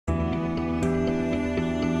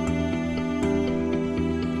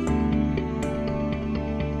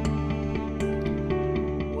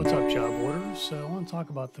So I want to talk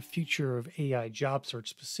about the future of AI job search,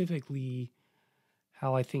 specifically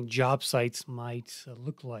how I think job sites might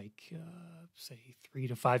look like, say, 3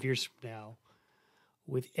 to 5 years from now,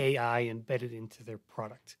 with AI embedded into their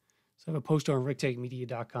product. So I have a post on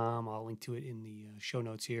ricktechmedia.com. I'll link to it in the show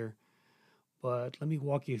notes here. But let me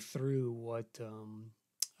walk you through what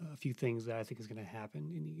a few things that I think is going to happen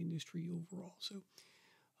in the industry overall. So,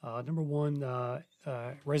 number one,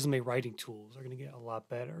 resume writing tools are going to get a lot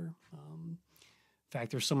better. In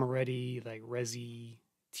fact, there's some already like Resi,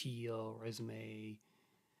 Teal, Resume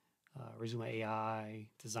AI,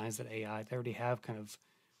 Designs.ai. They already have kind of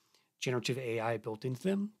generative AI built into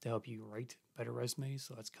them to help you write better resumes.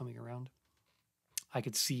 So that's coming around. I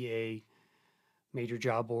could see a major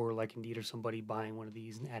job board like Indeed or somebody buying one of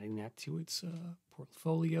these and adding that to its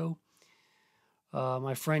portfolio.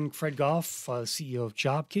 My friend Fred Goff, CEO of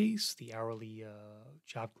Jobcase, the hourly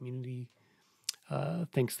job community,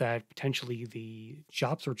 thinks that potentially the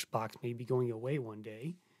job search box may be going away one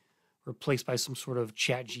day, replaced by some sort of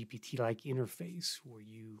chat GPT like interface where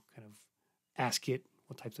you kind of ask it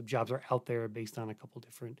what types of jobs are out there based on a couple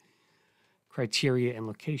different criteria and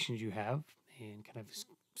locations you have, and kind of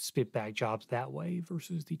spit back jobs that way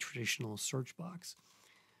versus the traditional search box.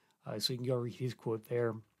 So you can go read his quote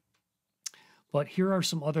there. But here are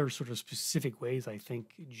some other sort of specific ways I think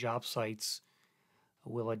job sites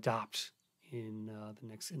will adopt in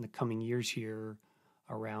the coming years here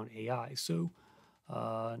around AI. So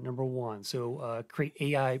number one, create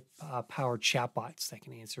AI powered chatbots that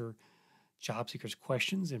can answer job seekers'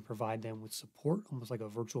 questions and provide them with support, almost like a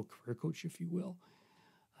virtual career coach, if you will.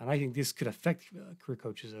 And I think this could affect career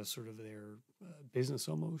coaches as sort of their business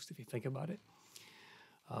almost, if you think about it.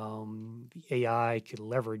 The AI could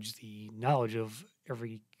leverage the knowledge of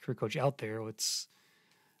every career coach out there that's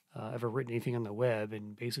ever written anything on the web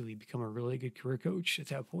and basically become a really good career coach at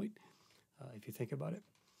that point, if you think about it.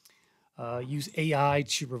 Use AI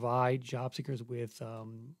to provide job seekers with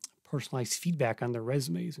personalized feedback on their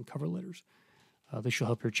resumes and cover letters. This will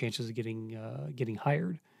help your chances of getting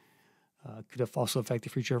hired. Could also affect the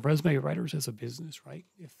future of resume writers as a business, right?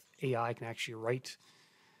 If AI can actually write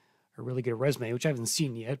a really good resume, which I haven't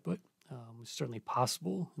seen yet, but it's certainly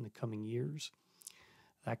possible in the coming years.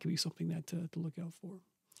 That could be something that to look out for.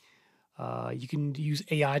 You can use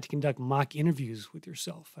AI to conduct mock interviews with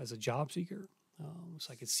yourself as a job seeker.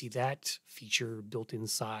 So I could see that feature built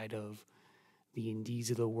inside of the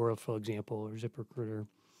Indeeds of the world, for example, or ZipRecruiter.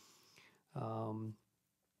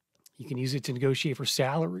 You can use it to negotiate for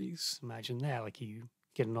salaries. Imagine that, like you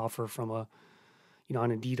get an offer from on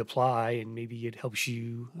Indeed apply, and maybe it helps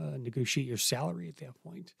you negotiate your salary at that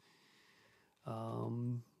point.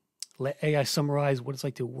 Let AI summarize what it's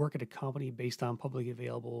like to work at a company based on publicly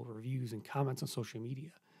available reviews and comments on social media.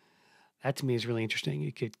 That to me is really interesting.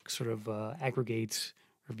 It could sort of aggregate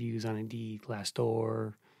reviews on Indeed,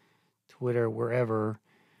 Glassdoor, Twitter, wherever,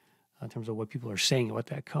 in terms of what people are saying about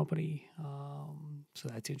that company. So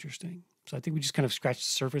that's interesting. So I think we just kind of scratched the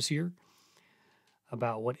surface here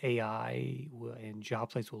about what AI and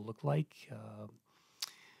job sites will look like.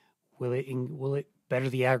 Will it better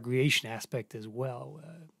the aggregation aspect as well?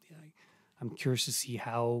 I'm curious to see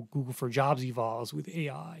how Google for Jobs evolves with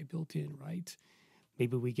AI built in, right?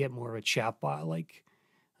 Maybe we get more of a chatbot like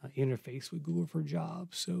interface with Google for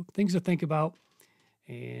Jobs. So things to think about,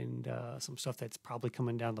 and some stuff that's probably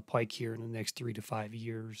coming down the pike here in the next 3 to 5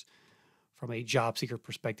 years from a job seeker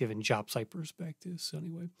perspective and job site perspective. So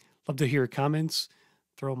anyway, love to hear your comments.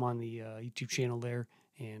 Throw them on the YouTube channel there.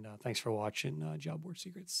 And thanks for watching Job Board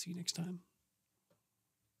Secrets. See you next time.